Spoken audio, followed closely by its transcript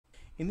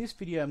In this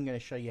video I'm going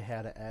to show you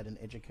how to add an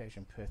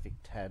Education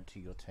Perfect tab to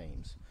your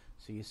teams.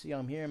 So you see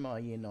I'm here in my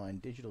Year 9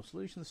 Digital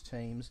Solutions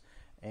teams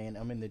and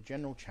I'm in the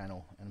general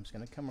channel, and I'm just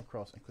going to come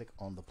across and click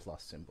on the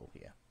plus symbol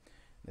here.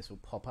 This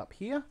will pop up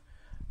here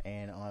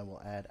and I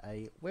will add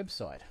a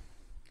website,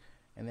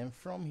 and then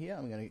from here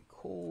I'm going to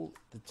call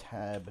the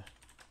tab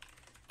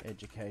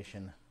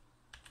Education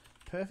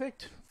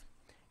Perfect,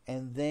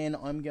 and then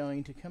I'm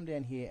going to come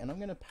down here and I'm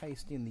going to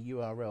paste in the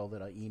URL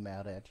that I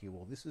emailed out to you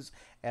all. This is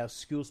our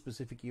school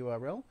specific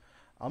URL.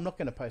 I'm not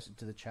going to post it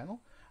to the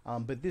channel,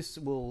 but this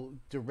will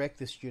direct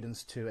the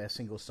students to a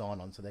single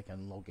sign-on so they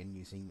can log in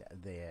using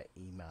their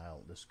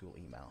email, the school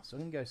email. So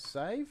I'm going to go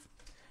save,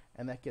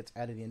 and that gets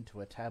added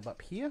into a tab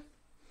up here.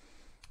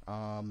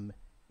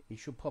 It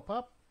should pop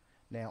up.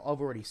 Now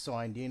I've already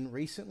signed in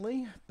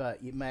recently, but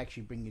it may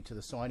actually bring you to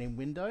the sign-in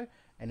window,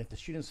 and if the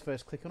students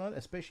first click on it,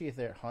 especially if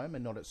they're at home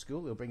and not at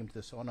school, it'll bring them to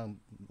the sign-on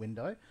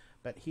window.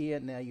 But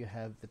here now you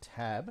have the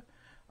tab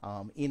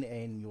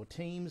in your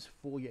teams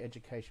for your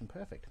Education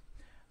Perfect.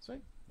 So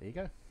there you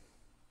go.